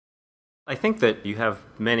I think that you have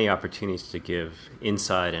many opportunities to give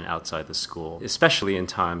inside and outside the school, especially in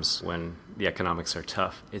times when the economics are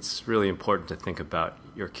tough. It's really important to think about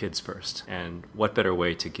your kids first, and what better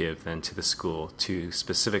way to give than to the school, to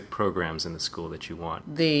specific programs in the school that you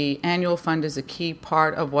want. The annual fund is a key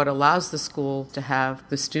part of what allows the school to have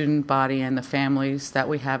the student body and the families that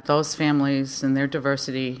we have. Those families and their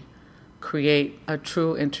diversity create a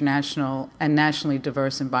true international and nationally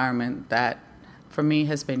diverse environment that for me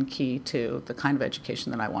has been key to the kind of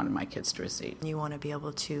education that I wanted my kids to receive. You want to be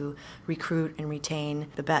able to recruit and retain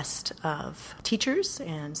the best of teachers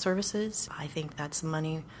and services. I think that's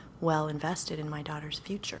money well invested in my daughter's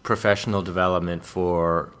future. Professional development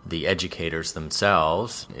for the educators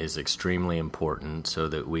themselves is extremely important so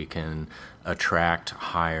that we can attract,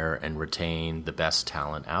 hire, and retain the best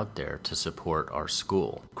talent out there to support our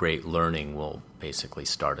school. Great learning will basically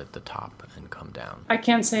start at the top and come down. I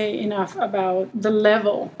can't say enough about the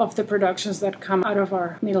level of the productions that come out of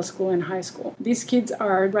our middle school and high school. These kids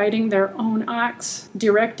are writing their own acts,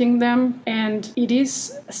 directing them, and it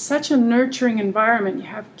is such a nurturing environment. You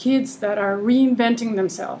have kids that are reinventing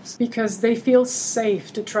themselves because they feel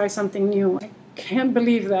safe to try something new. Can't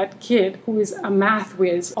believe that kid who is a math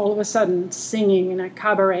whiz all of a sudden singing in a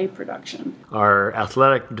cabaret production. Our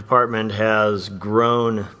athletic department has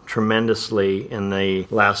grown tremendously in the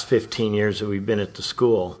last 15 years that we've been at the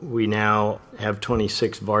school. We now have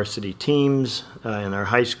 26 varsity teams in our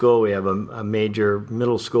high school. We have a major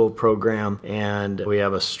middle school program, and we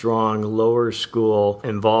have a strong lower school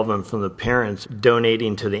involvement from the parents.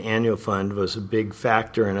 Donating to the annual fund was a big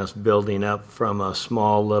factor in us building up from a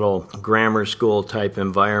small little grammar school type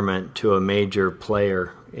environment to a major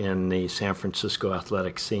player in the San Francisco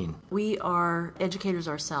athletic scene. We are educators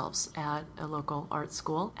ourselves at a local art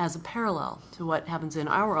school as a parallel to what happens in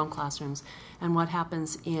our own classrooms and what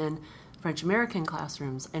happens in French American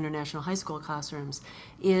classrooms, international high school classrooms,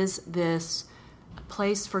 is this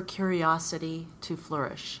place for curiosity to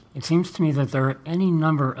flourish. It seems to me that there are any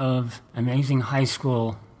number of amazing high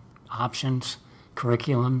school options,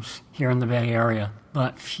 curriculums here in the Bay Area,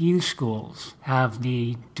 but few schools have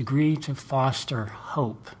the degree to foster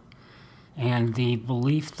hope and the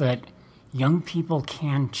belief that young people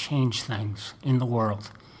can change things in the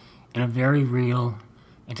world in a very real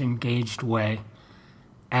and engaged way,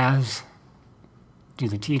 as do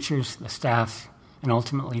the teachers, the staff, and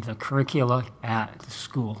ultimately the curricula at the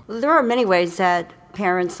school. There are many ways that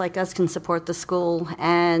parents like us can support the school,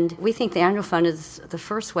 and we think the annual fund is the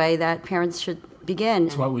first way that parents should begin.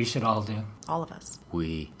 It's what we should all do. All of us.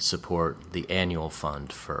 We support the annual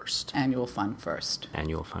fund first. Annual fund first.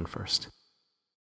 Annual fund first.